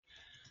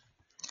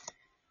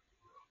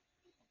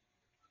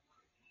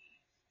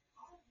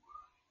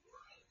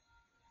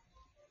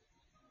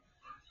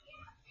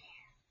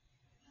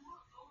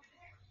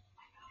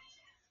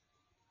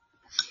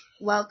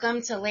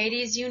Welcome to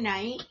Ladies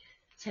Unite.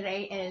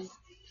 Today is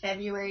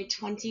February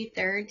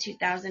 23rd,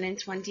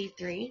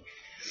 2023.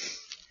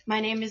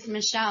 My name is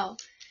Michelle,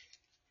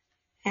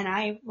 and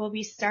I will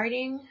be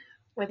starting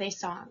with a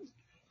song.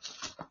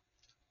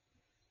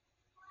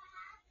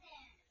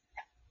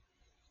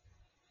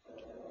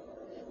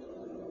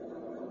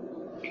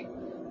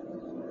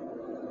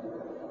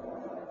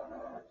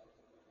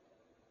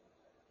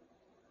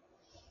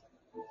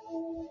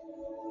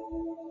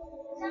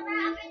 Something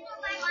happened to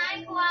my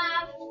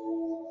Minecraft.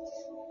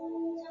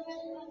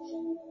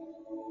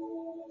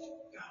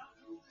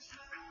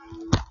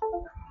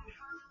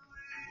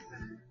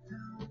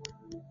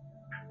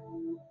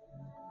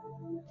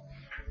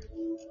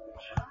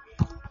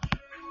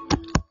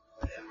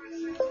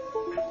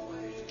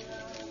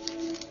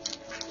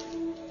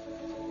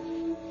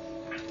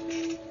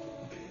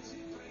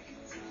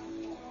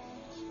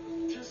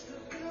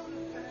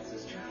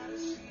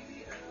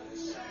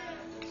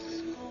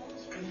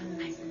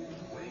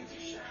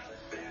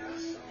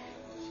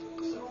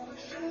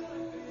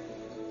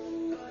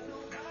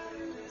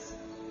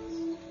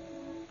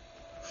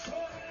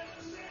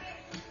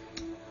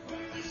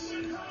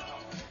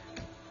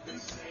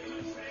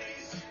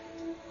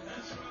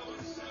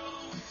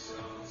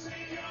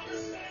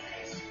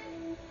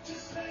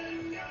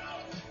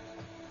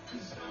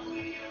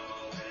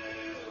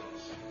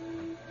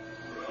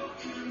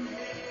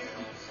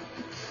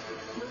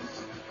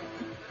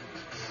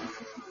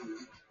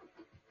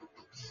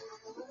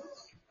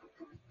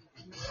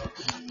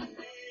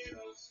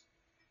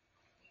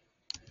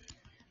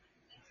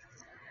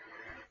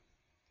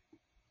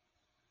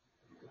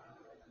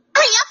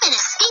 Hurry up and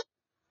escape.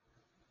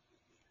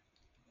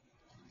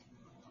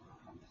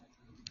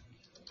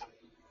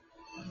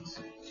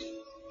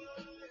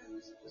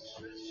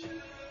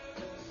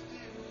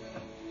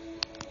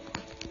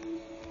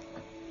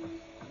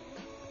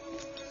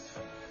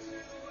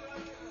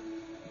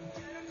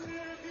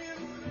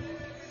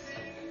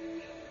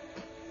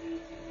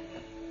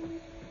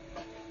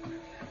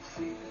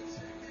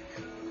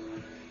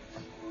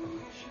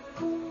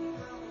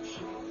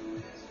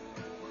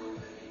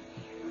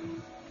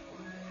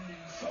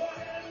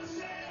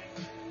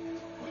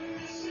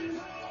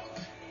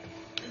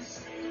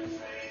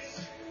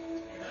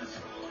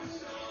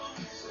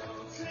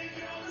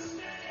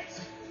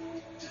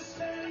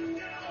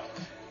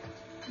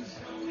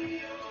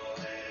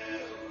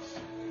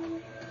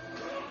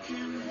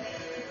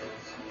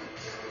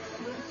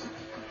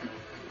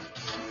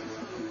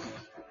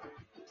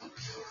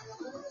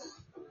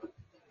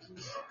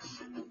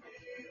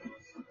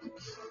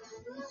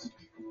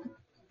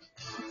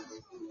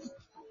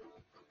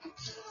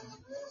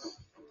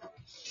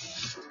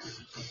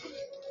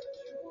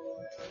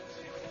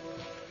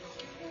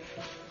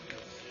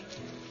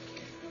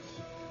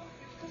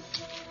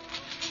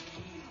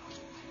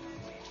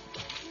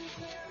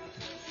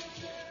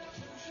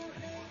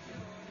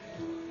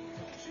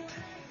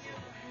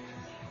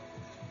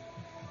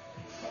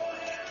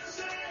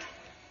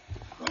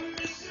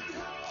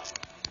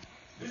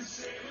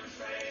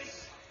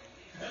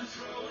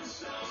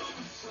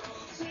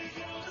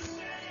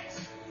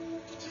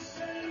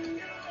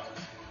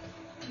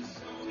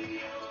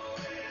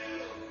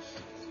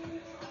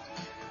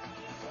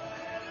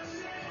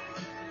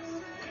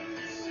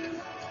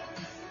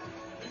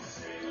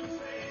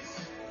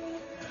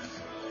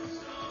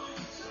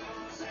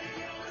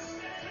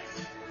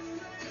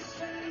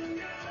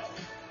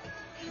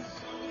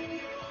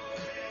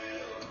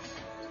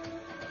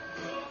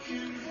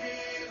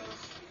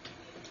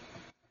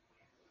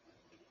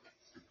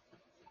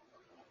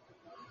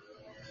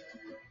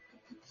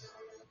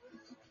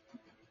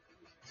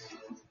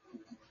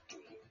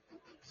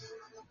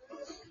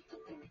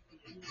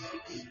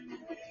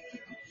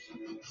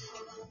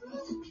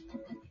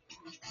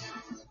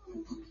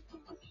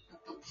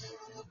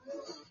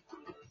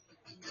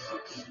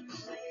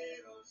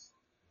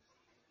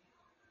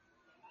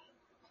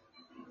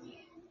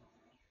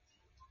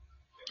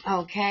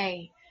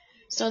 Okay,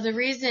 so the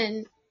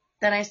reason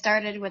that I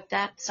started with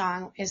that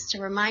song is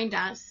to remind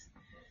us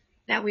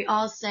that we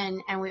all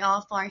sin and we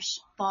all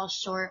fall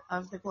short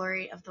of the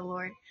glory of the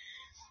Lord.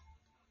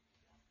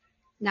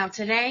 Now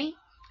today,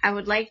 I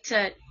would like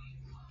to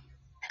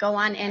go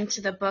on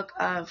into the book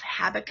of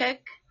Habakkuk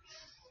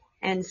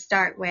and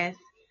start with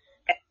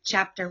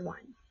chapter 1.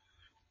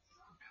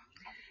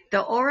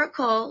 The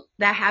oracle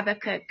that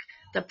Habakkuk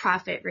the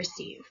prophet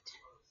received.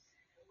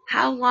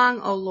 How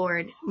long, O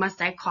Lord,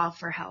 must I call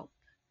for help?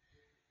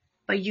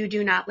 But you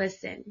do not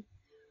listen,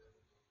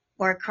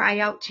 or cry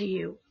out to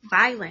you,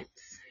 violence,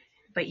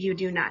 but you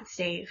do not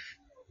save.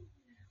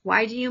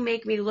 Why do you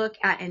make me look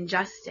at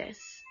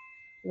injustice?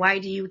 Why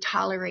do you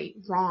tolerate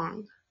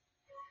wrong?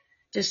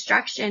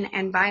 Destruction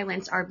and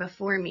violence are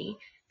before me.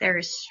 There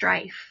is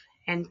strife,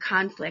 and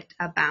conflict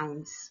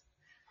abounds.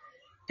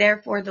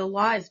 Therefore the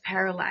law is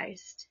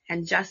paralyzed,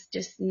 and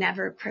justice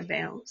never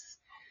prevails.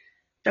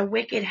 The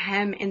wicked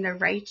hem in the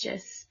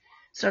righteous,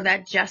 so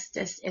that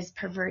justice is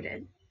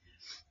perverted.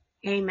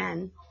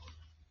 Amen.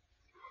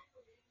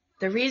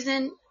 The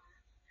reason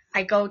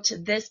I go to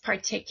this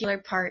particular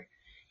part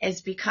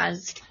is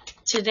because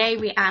today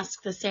we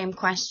ask the same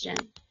question.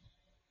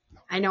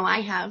 I know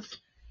I have.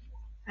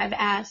 I've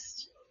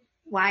asked,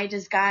 why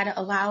does God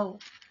allow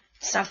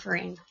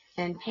suffering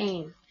and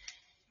pain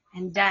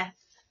and death,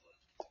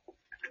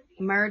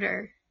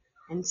 murder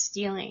and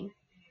stealing?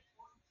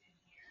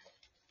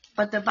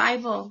 But the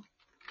Bible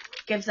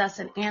gives us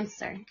an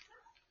answer.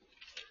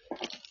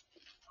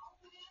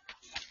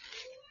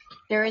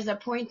 There is a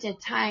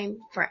appointed time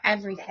for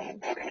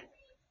everything.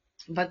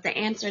 But the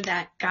answer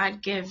that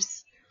God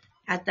gives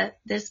at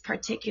this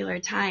particular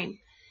time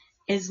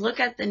is look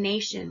at the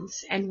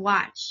nations and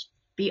watch,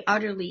 be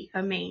utterly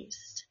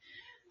amazed.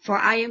 For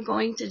I am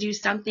going to do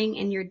something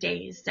in your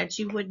days that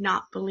you would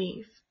not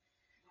believe,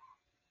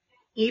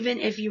 even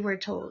if you were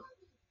told.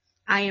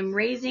 I am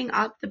raising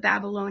up the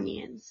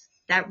Babylonians,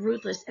 that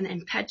ruthless and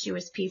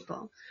impetuous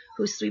people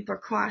who sweep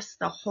across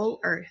the whole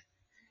earth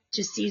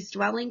to seize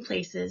dwelling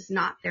places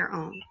not their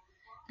own.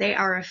 They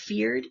are a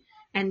feared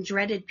and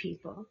dreaded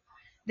people.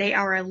 They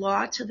are a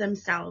law to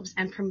themselves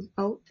and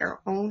promote their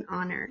own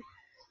honor.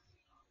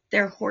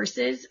 Their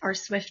horses are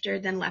swifter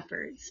than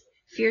leopards,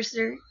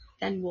 fiercer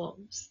than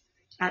wolves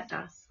at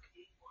dusk.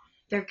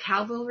 Their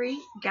cavalry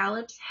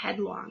gallops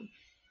headlong.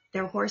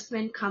 Their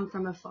horsemen come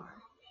from afar.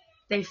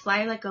 They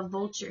fly like a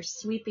vulture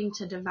sweeping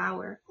to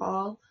devour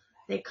all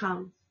they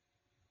come.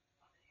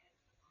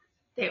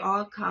 They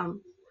all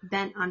come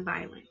bent on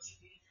violence.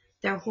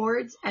 Their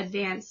hordes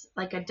advance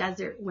like a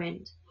desert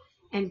wind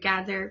and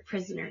gather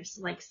prisoners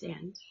like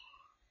sand.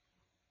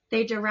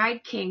 They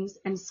deride kings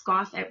and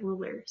scoff at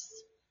rulers.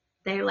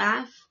 They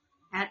laugh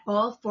at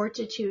all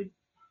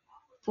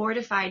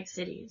fortified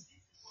cities.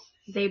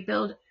 They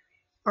build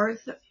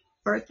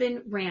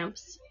earthen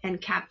ramps and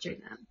capture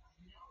them.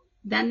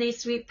 Then they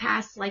sweep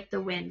past like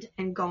the wind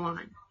and go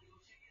on.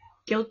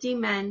 Guilty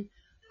men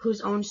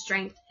whose own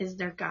strength is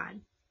their God.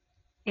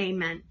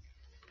 Amen.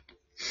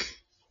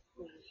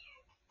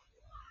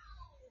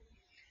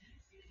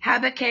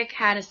 Habakkuk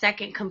had a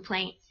second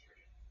complaint,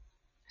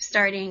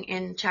 starting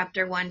in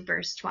chapter 1,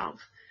 verse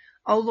 12.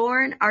 O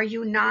Lord, are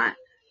you not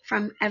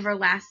from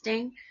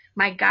everlasting?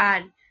 My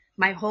God,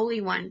 my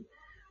Holy One,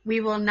 we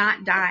will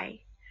not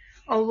die.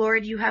 O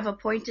Lord, you have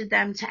appointed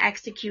them to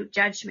execute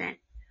judgment.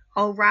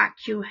 O Rock,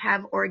 you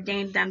have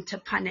ordained them to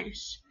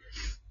punish.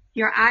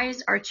 Your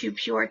eyes are too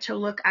pure to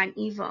look on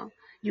evil.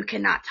 You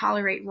cannot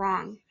tolerate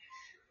wrong.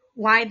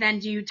 Why then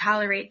do you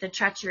tolerate the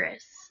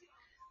treacherous?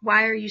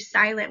 Why are you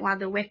silent while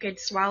the wicked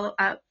swallow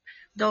up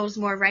those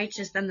more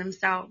righteous than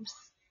themselves?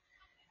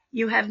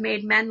 You have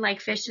made men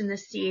like fish in the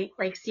sea,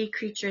 like sea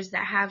creatures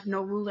that have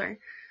no ruler.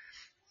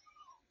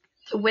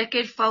 The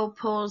wicked foe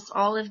pulls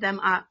all of them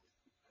up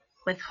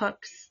with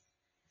hooks.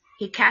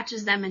 He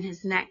catches them in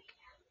his net.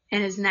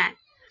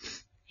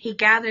 He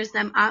gathers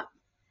them up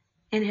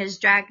in his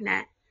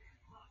dragnet.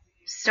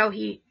 So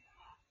he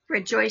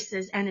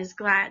rejoices and is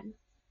glad.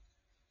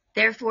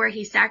 Therefore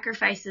he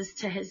sacrifices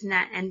to his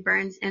net and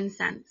burns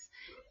incense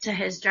to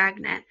his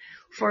dragnet.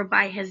 For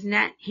by his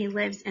net he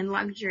lives in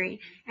luxury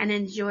and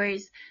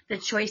enjoys the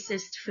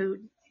choicest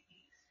food.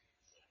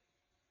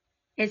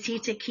 Is he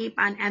to keep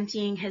on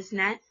emptying his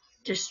net,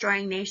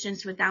 destroying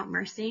nations without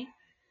mercy?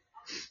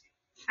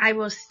 I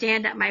will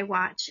stand at my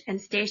watch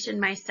and station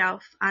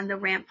myself on the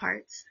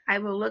ramparts. I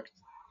will look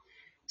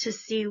to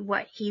see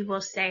what he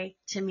will say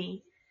to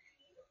me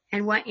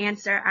and what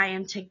answer I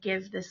am to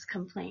give this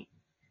complaint.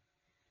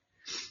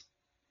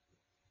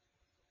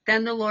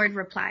 Then the Lord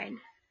replied,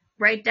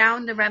 write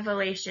down the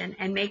revelation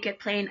and make it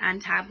plain on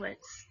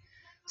tablets,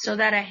 so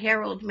that a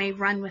herald may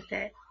run with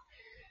it.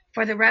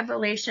 For the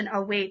revelation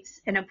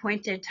awaits an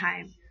appointed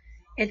time.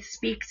 It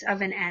speaks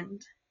of an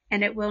end,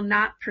 and it will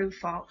not prove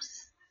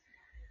false.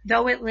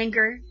 Though it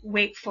linger,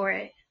 wait for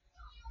it.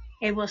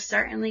 It will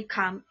certainly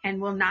come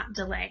and will not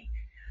delay.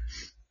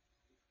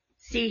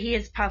 See, he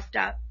is puffed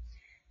up.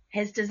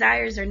 His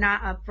desires are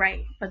not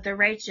upright, but the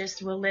righteous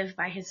will live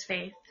by his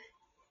faith.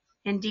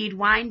 Indeed,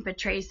 wine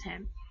betrays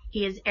him.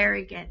 He is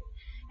arrogant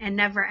and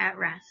never at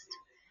rest,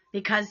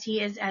 because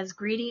he is as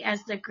greedy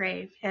as the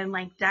grave, and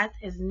like death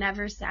is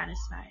never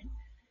satisfied.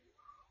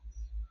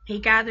 He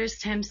gathers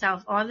to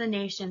himself all the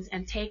nations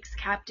and takes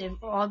captive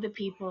all the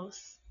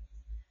peoples.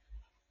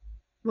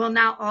 Will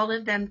not all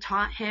of them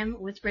taunt him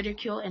with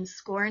ridicule and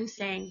scorn,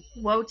 saying,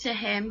 woe to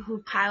him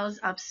who piles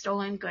up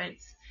stolen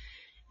goods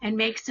and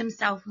makes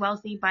himself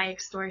wealthy by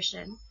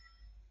extortion.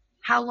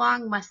 How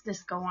long must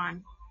this go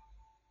on?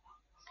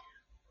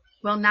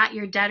 Will not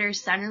your debtors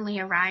suddenly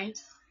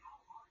arise?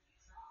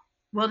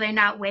 Will they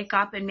not wake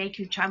up and make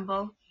you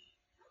tremble?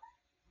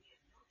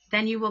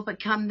 Then you will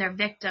become their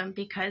victim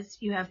because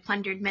you have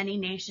plundered many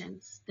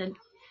nations. The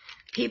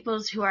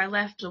peoples who are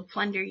left will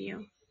plunder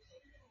you.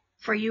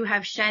 For you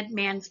have shed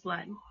man's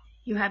blood.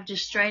 You have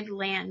destroyed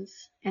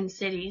lands and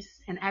cities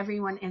and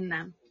everyone in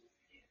them.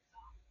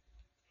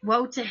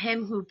 Woe to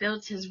him who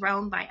builds his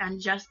realm by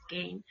unjust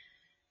gain,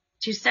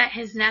 to set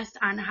his nest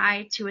on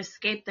high, to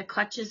escape the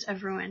clutches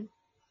of ruin.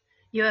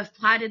 You have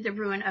plotted the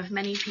ruin of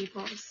many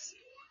peoples.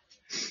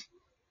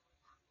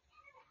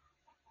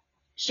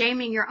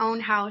 shaming your own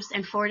house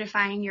and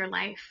fortifying your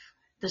life.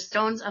 The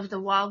stones of the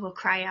wall will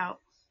cry out,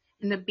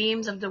 and the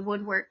beams of the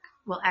woodwork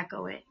will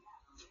echo it.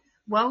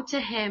 Woe to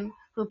him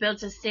who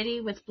builds a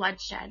city with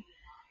bloodshed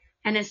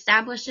and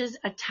establishes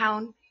a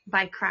town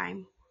by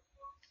crime.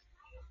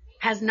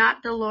 Has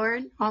not the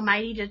Lord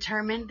Almighty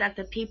determined that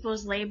the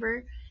people's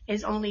labor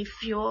is only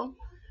fuel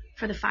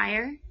for the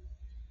fire,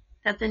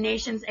 that the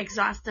nations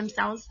exhaust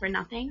themselves for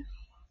nothing?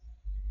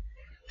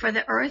 For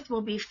the earth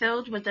will be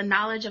filled with the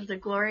knowledge of the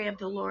glory of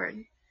the Lord,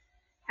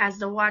 as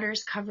the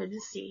waters cover the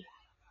sea.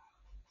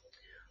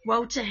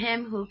 Woe to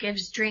him who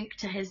gives drink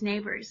to his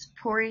neighbors,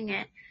 pouring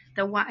it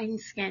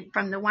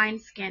from the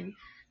wineskin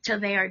till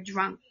they are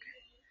drunk,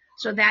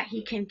 so that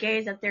he can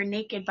gaze at their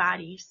naked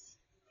bodies.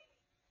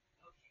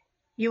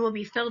 You will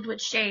be filled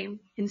with shame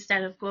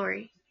instead of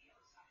glory.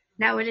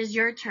 Now it is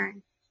your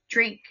turn.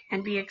 Drink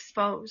and be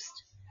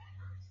exposed.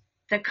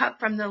 The cup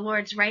from the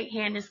Lord's right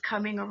hand is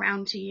coming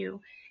around to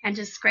you, and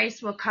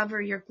disgrace will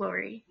cover your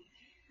glory.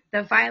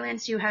 The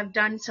violence you have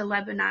done to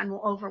Lebanon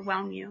will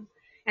overwhelm you,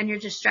 and your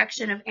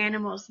destruction of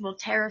animals will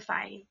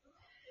terrify you.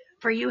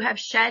 For you have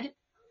shed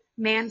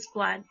man's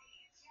blood.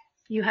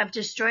 You have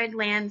destroyed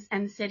lands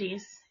and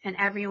cities and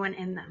everyone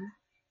in them.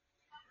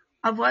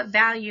 Of what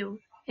value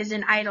is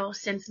an idol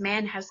since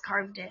man has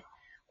carved it,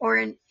 or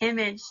an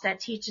image that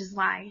teaches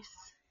lies?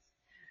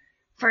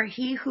 For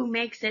he who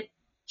makes it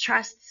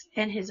trusts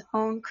in his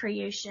own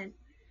creation.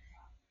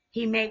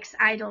 He makes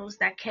idols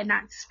that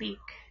cannot speak.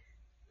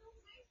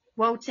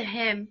 Woe to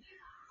him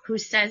who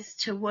says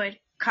to wood,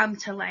 come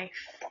to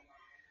life,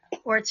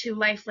 or to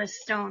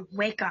lifeless stone,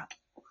 wake up.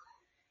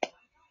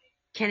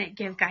 Can it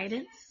give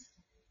guidance?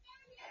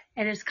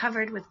 It is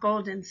covered with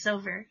gold and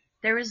silver.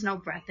 There is no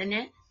breath in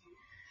it.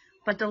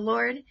 But the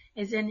Lord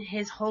is in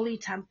his holy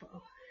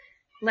temple.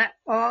 Let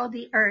all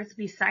the earth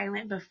be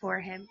silent before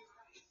him.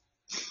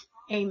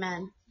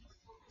 Amen.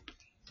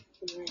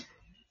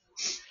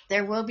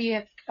 There will be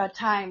a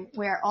time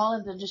where all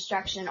of the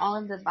destruction, all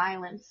of the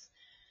violence,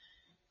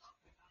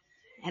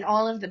 and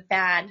all of the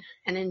bad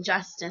and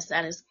injustice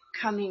that is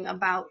coming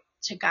about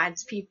to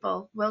God's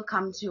people will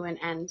come to an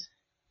end.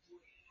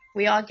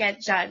 We all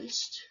get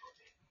judged.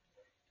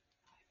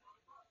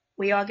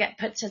 We all get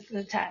put to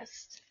the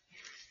test.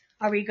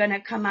 Are we going to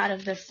come out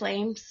of the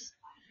flames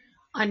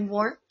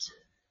unwarped?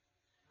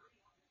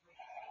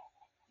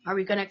 Are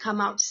we going to come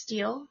out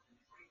steel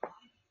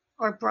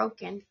or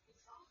broken?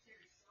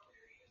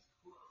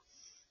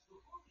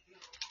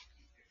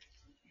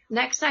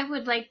 Next, I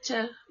would like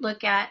to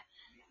look at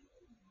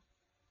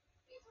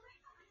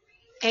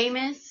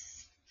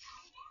Amos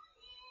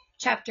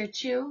chapter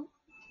 2,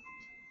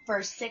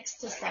 verse 6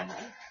 to 7,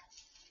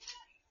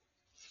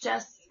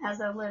 just as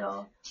a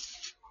little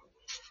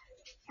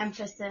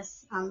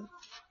emphasis on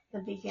the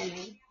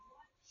beginning.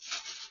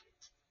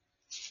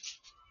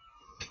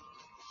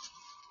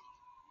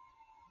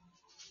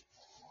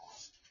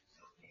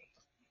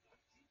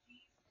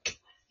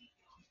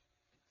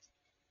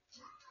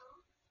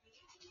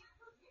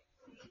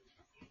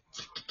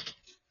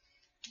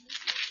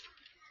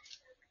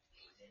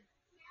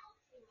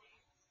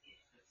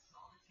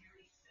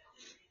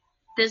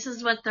 This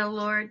is what the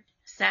Lord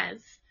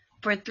says.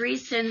 For 3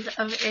 sins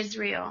of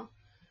Israel,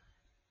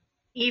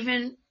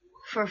 even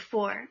for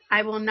 4,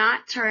 I will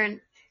not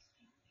turn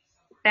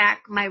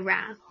back my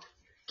wrath.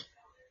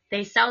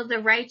 They sell the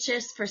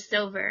righteous for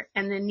silver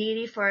and the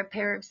needy for a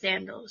pair of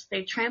sandals.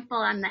 They trample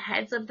on the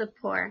heads of the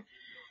poor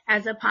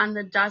as upon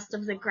the dust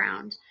of the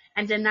ground,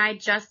 and deny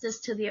justice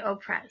to the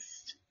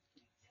oppressed.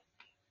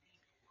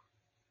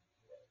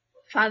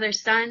 Father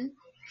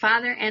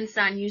and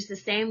son use the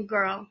same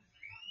girl,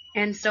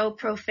 and so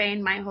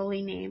profane my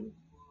holy name.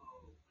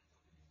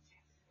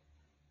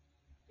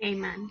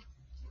 Amen.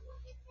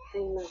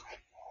 Amen.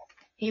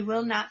 He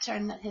will not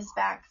turn his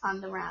back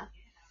on the wrath.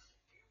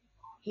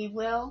 He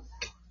will,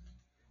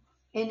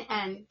 in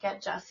end,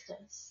 get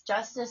justice.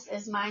 Justice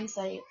is mine,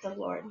 saith the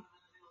Lord.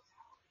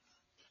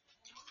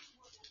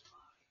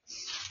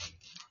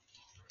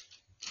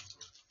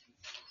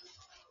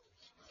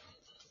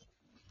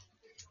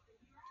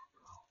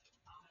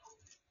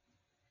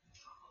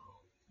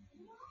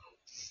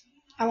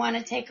 I want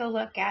to take a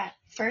look at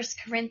 1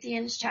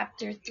 Corinthians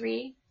chapter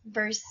 3,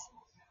 verse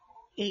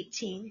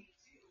 18.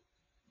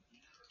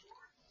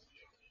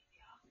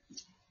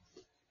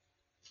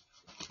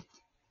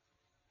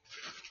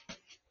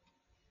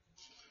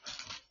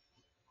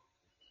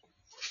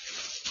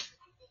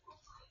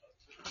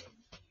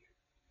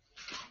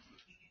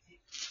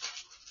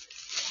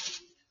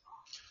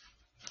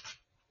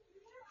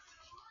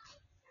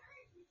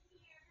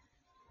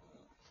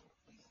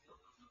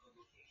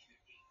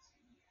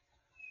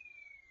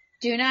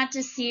 Do not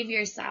deceive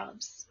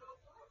yourselves.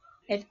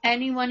 If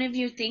any one of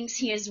you thinks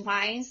he is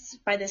wise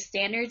by the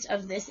standards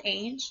of this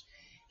age,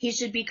 he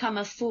should become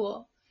a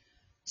fool,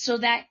 so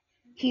that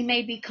he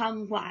may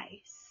become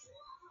wise.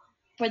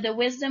 For the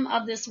wisdom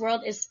of this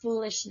world is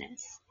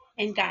foolishness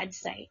in God's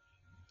sight.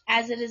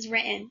 As it is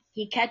written,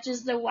 he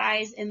catches the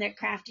wise in their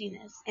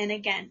craftiness. And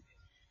again,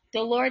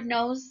 the Lord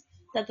knows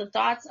that the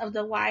thoughts of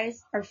the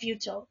wise are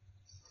futile.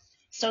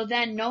 So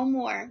then no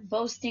more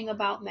boasting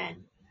about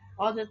men.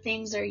 All the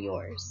things are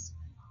yours.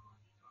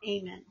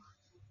 Amen.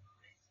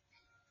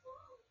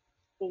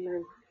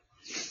 Amen.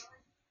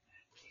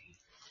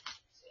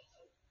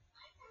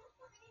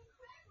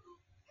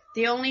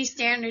 The only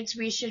standards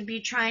we should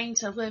be trying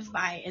to live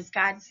by is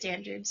God's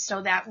standards,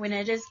 so that when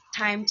it is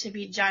time to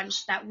be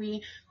judged, that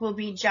we will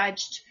be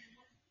judged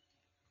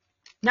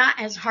not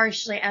as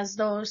harshly as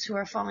those who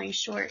are falling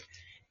short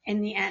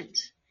in the end.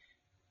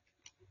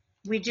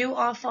 We do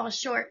all fall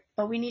short,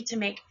 but we need to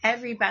make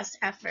every best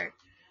effort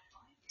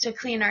to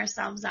clean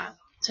ourselves up,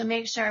 to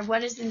make sure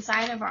what is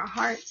inside of our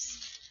hearts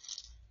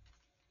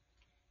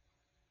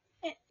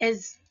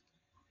is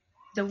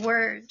the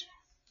word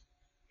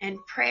and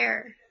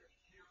prayer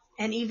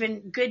and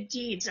even good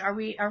deeds. Are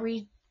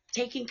we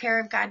taking care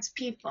of God's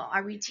people?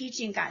 Are we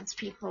teaching God's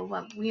people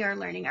what we are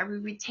learning? Are we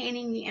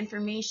retaining the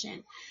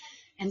information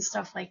and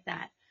stuff like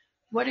that?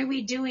 What are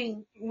we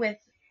doing with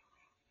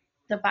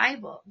the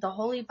Bible, the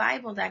Holy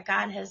Bible that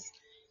God has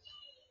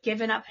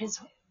given up his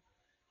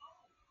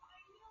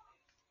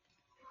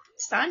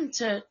Son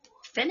to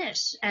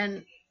finish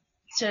and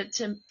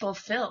to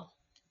fulfill?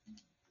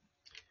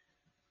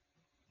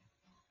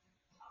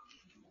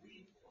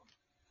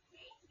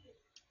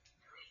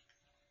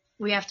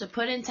 We have to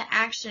put into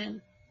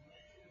action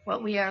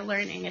what we are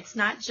learning. It's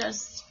not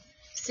just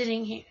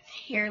sitting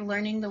here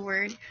learning the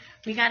word.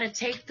 We got to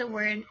take the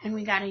word and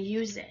we got to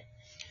use it.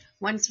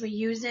 Once we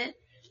use it,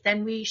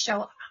 then we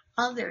show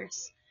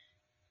others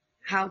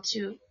how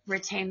to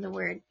retain the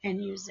word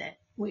and use it.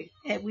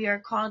 We are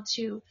called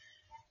to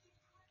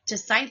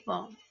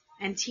disciple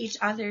and teach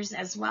others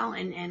as well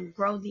and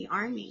grow the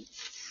army.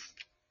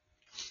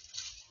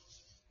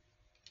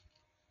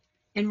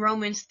 In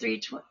Romans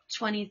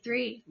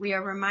 3:23, we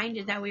are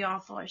reminded that we all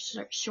fall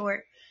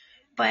short,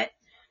 but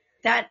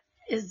that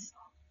is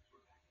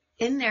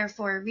in there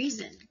for a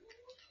reason.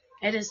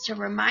 It is to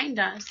remind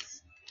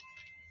us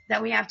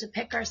that we have to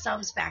pick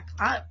ourselves back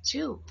up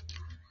too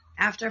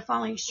after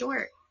falling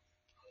short.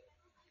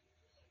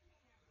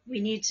 We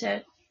need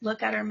to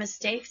look at our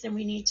mistakes and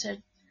we need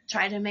to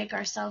try to make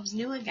ourselves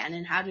new again.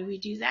 And how do we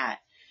do that?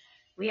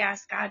 We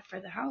ask God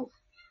for the help.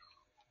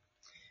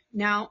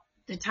 Now,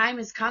 the time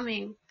is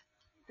coming.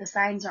 The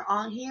signs are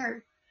all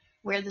here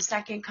where the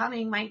second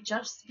coming might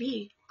just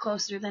be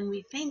closer than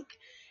we think.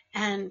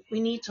 And we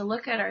need to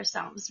look at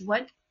ourselves.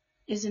 What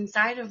is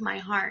inside of my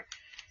heart?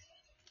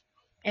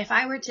 If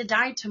I were to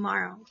die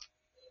tomorrow,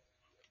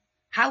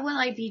 how will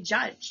I be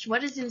judged?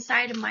 What is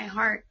inside of my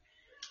heart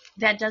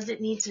that doesn't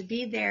need to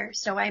be there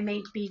so I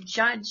may be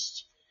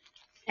judged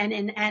and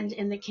end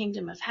in the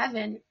kingdom of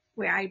heaven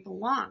where I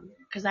belong?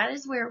 Because that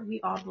is where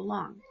we all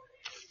belong.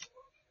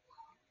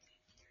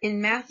 In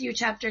Matthew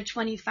chapter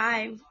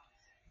 25,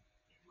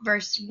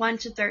 verse 1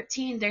 to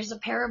 13, there's a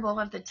parable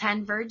of the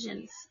 10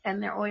 virgins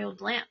and their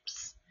oiled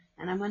lamps.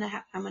 And I'm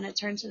going to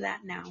turn to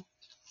that now.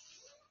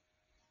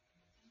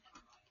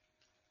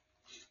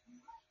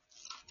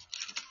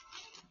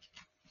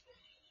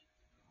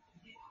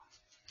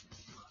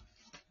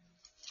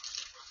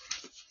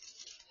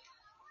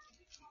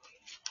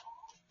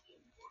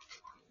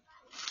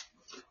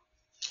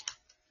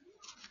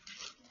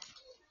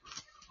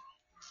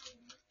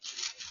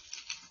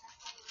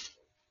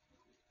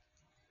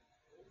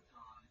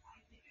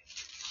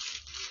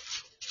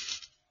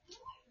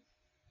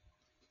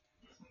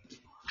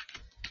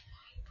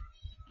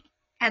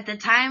 At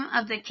that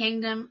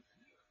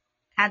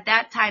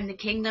time, the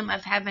kingdom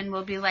of heaven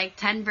will be like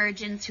 10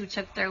 virgins who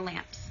took their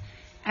lamps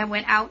and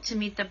went out to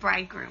meet the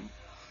bridegroom.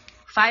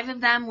 5 of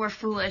them were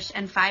foolish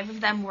and 5 of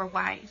them were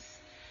wise.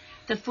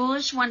 The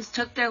foolish ones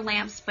took their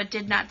lamps but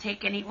did not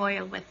take any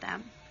oil with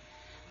them.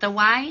 The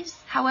wise,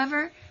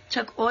 however,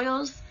 took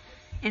oils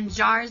in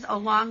jars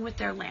along with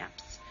their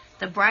lamps.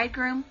 The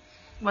bridegroom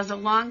was a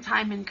long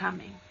time in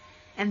coming,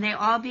 and they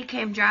all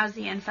became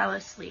drowsy and fell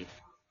asleep.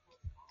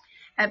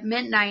 At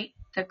midnight,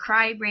 the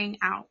cry rang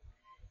out,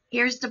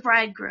 "Here's the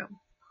bridegroom.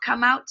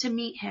 Come out to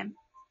meet him."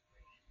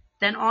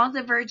 Then all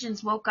the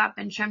virgins woke up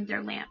and trimmed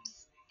their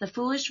lamps. The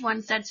foolish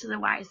one said to the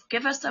wise,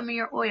 "Give us some of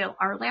your oil.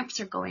 Our lamps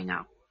are going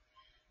out."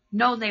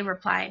 "No," they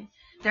replied.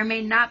 "There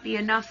may not be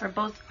enough for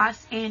both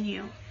us and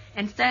you.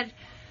 Instead,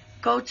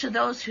 go to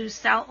those who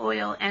sell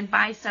oil and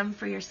buy some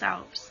for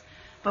yourselves."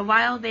 But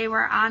while they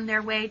were on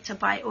their way to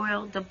buy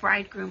oil, the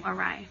bridegroom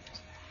arrived.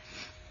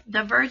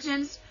 The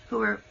virgins who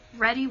were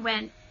ready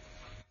went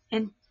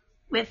in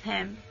with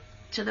him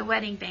to the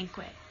wedding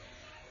banquet,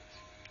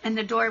 and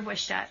the door was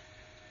shut.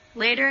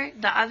 Later,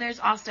 the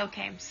others also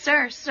came.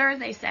 "Sir, sir,"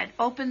 they said,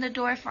 "open the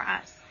door for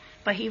us."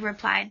 But he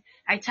replied,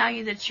 "I tell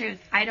you the truth,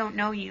 I don't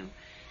know you.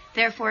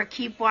 Therefore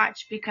keep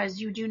watch,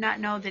 because you do not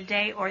know the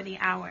day or the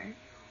hour."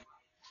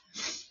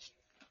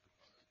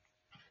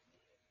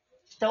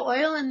 The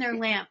oil in their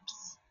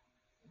lamps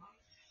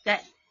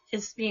that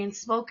is being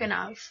spoken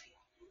of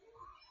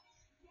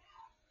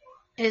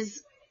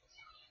is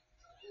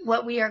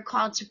what we are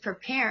called to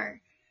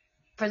prepare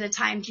for the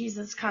time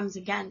Jesus comes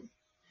again.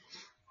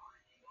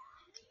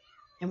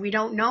 And we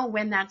don't know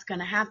when that's going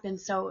to happen.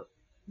 So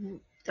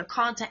the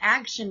call to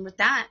action with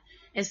that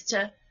is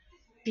to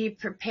be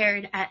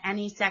prepared at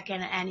any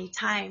second, at any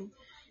time,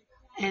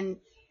 and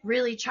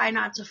really try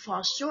not to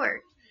fall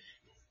short.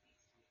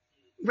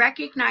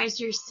 Recognize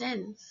your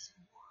sins.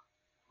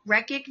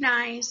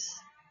 Recognize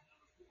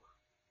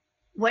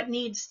what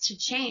needs to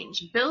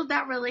change. Build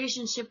that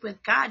relationship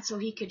with God so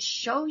he could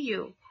show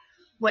you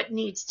what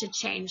needs to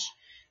change,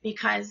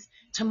 because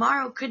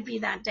tomorrow could be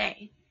that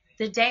day.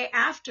 The day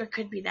after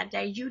could be that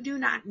day. You do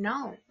not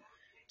know.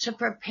 To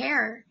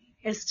prepare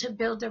is to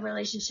build a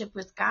relationship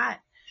with God.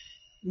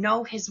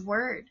 Know his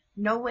word.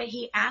 Know what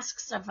he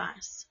asks of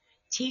us.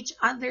 Teach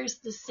others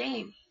the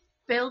same.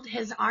 Build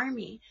his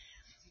army.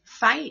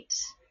 Fight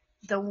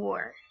the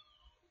war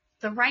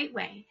the right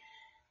way.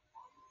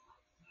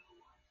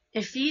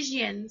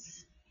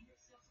 Ephesians,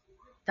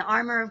 the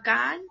armor of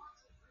God,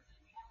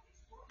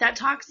 that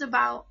talks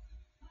about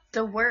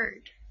the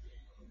word.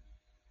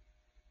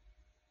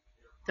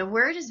 The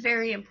word is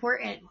very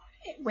important.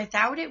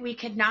 Without it, we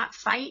could not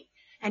fight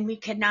and we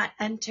could not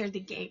enter the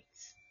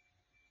gates.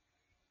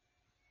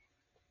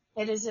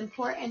 It is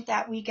important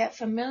that we get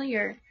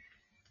familiar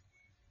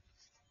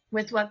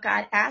with what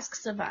God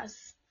asks of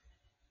us,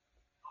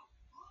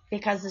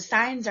 because the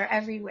signs are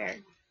everywhere.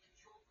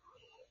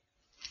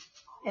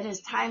 It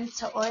is time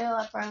to oil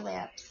up our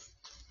lamps.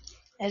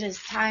 It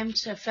is time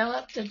to fill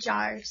up the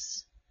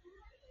jars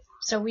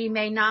so we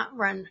may not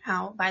run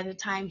out by the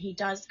time he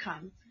does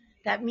come.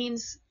 That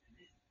means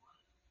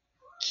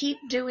keep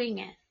doing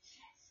it.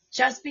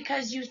 Just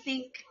because you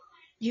think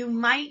you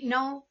might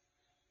know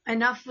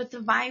enough with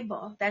the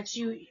Bible, that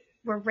you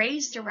were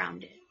raised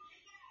around it,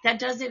 that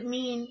doesn't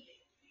mean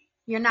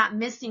you're not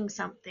missing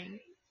something.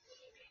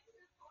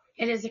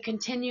 It is a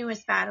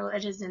continuous battle.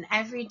 It is an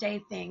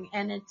everyday thing,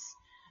 and it's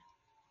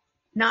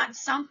not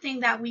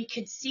something that we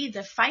could see.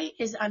 The fight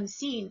is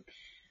unseen.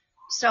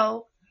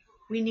 So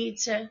we need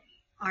to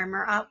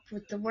armor up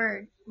with the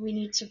word. We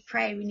need to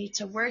pray. We need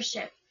to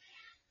worship.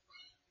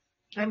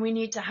 And we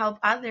need to help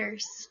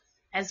others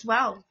as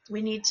well.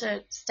 We need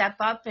to step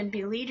up and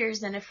be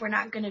leaders. And if we're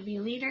not going to be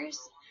leaders,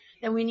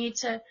 then we need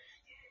to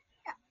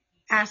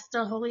ask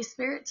the Holy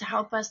Spirit to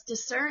help us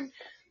discern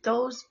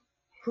those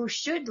who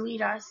should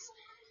lead us,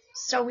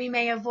 so we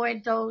may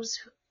avoid those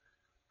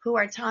who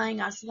are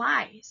telling us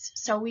lies,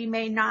 so we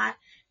may not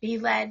be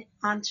led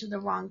onto the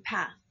wrong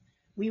path.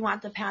 We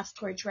want the path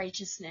towards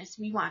righteousness.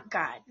 We want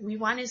God. We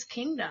want his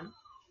kingdom.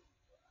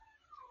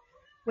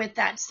 With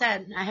that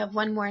said, I have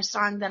one more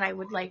song that I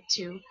would like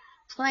to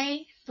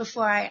play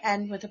before I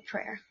end with a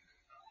prayer.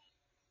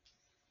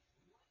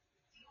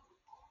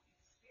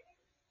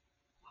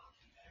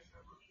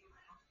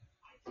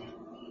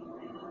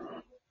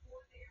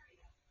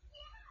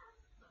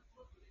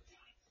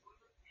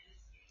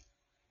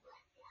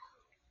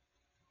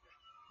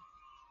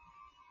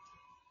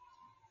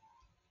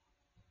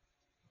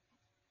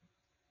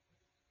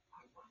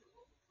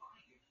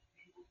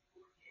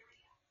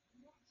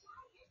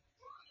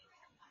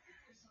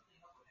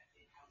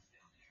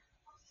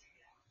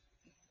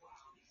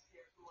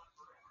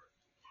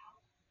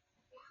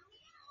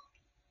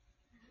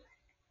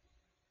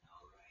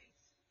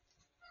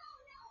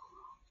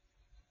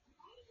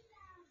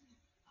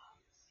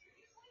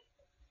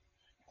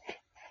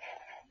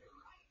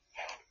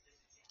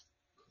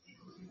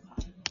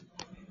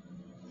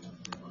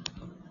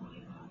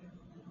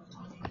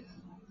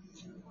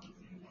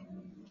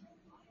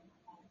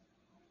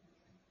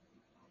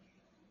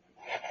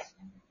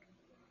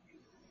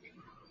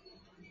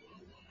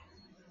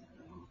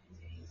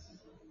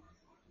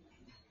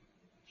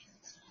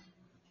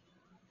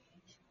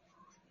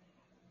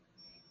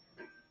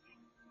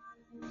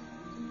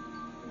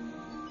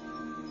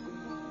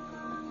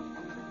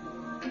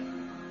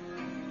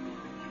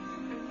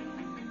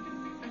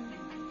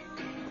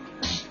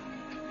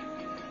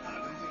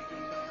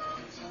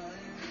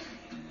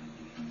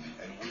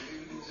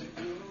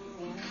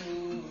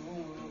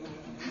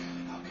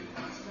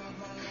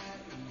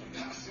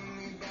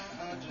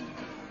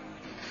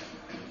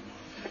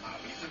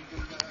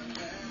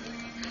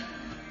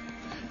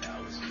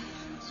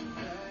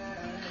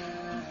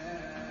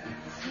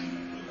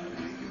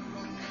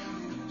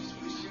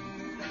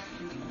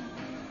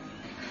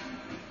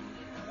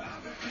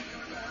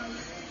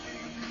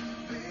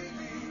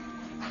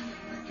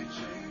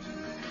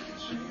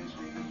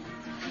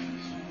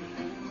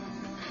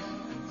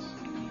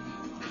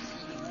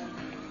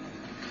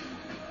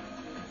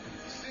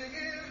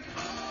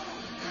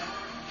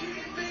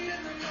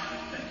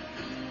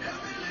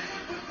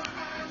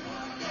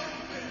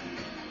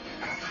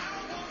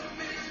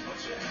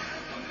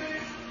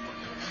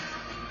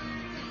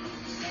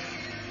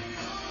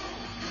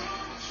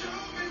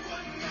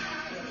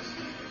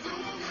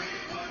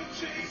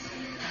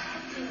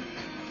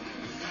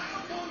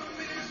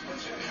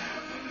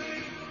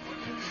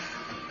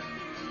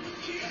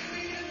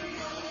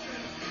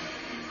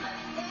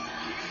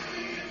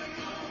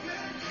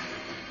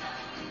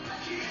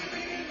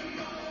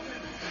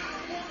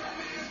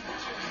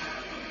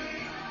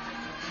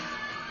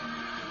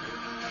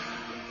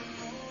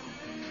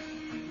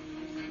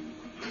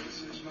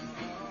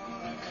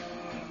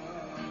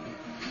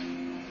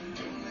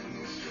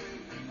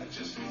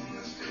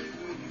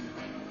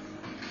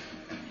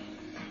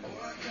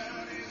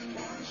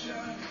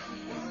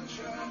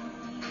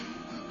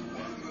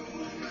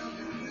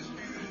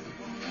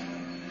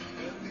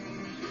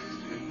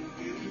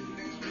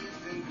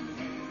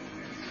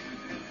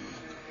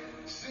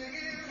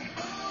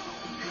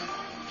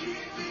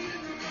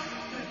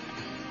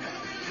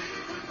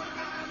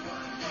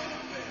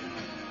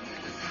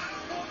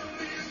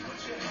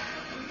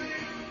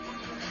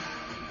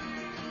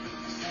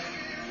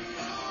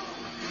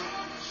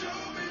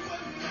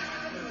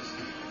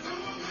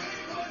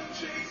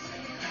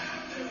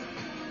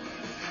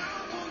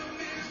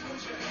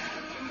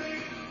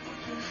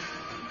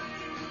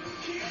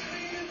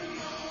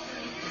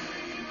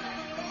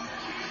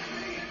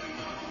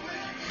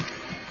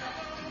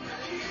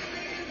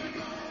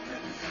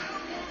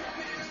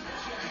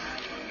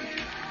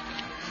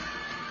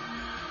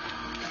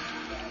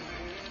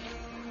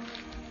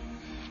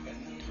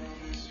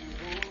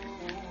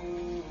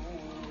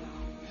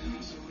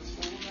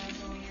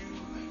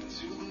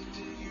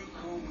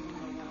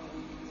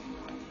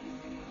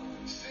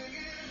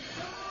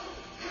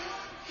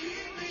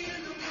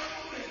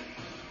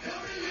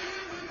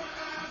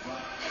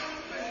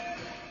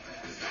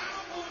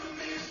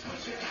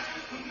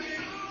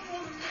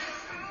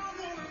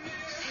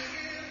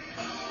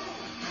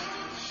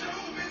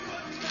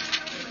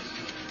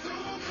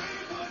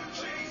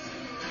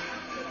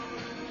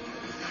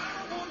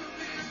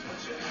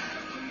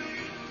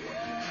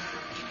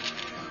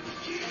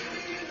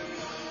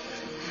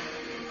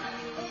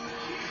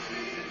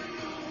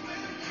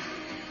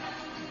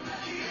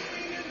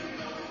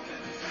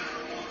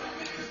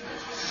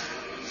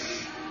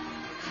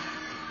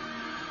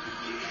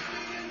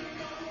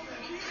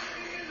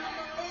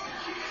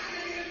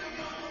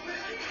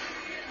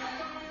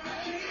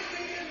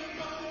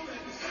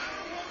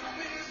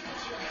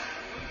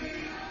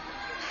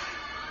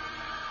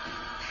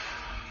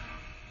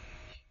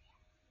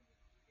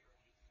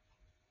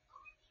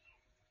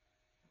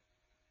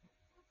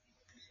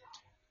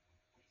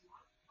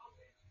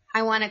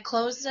 I want to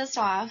close this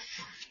off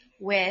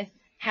with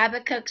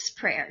Habakkuk's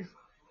prayer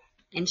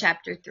in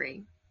chapter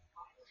 3.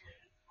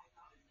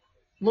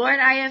 Lord,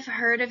 I have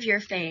heard of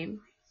your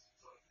fame.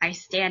 I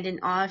stand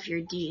in awe of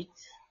your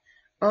deeds.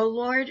 O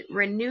Lord,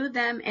 renew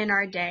them in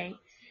our day.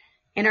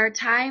 In our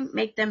time,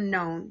 make them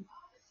known.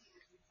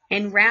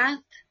 In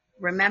wrath,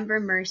 remember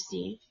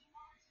mercy.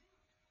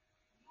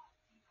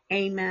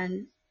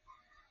 Amen.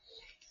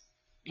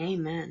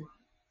 Amen.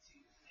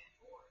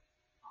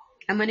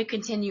 I'm going to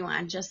continue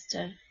on just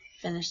to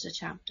finish the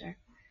chapter.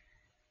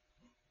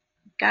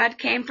 God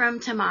came from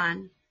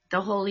Teman,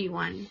 the Holy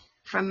One,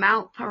 from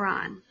Mount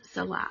Paran,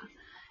 Selah.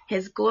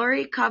 His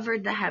glory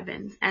covered the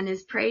heavens, and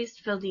his praise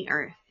filled the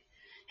earth.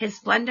 His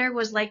splendor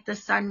was like the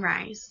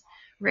sunrise.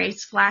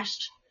 Rays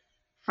flashed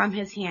from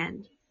his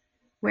hand,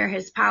 where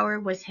his power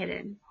was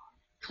hidden.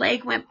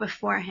 Plague went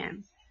before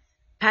him.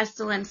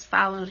 Pestilence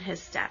followed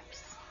his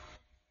steps.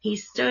 He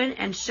stood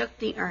and shook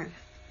the earth.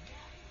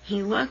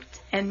 He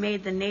looked and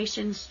made the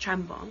nations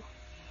tremble.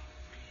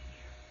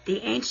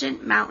 The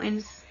ancient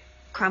mountains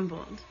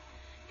crumbled,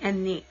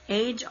 and the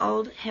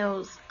age-old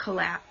hills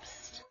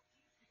collapsed.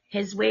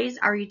 His ways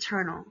are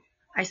eternal.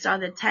 I saw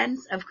the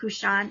tents of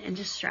Cushan in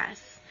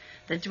distress,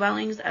 the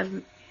dwellings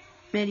of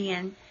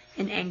Midian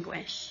in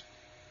anguish.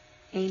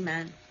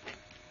 Amen.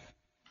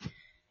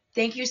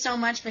 Thank you so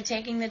much for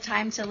taking the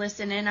time to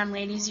listen in on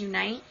Ladies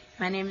Unite.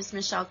 My name is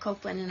Michelle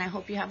Copeland, and I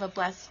hope you have a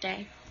blessed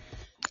day.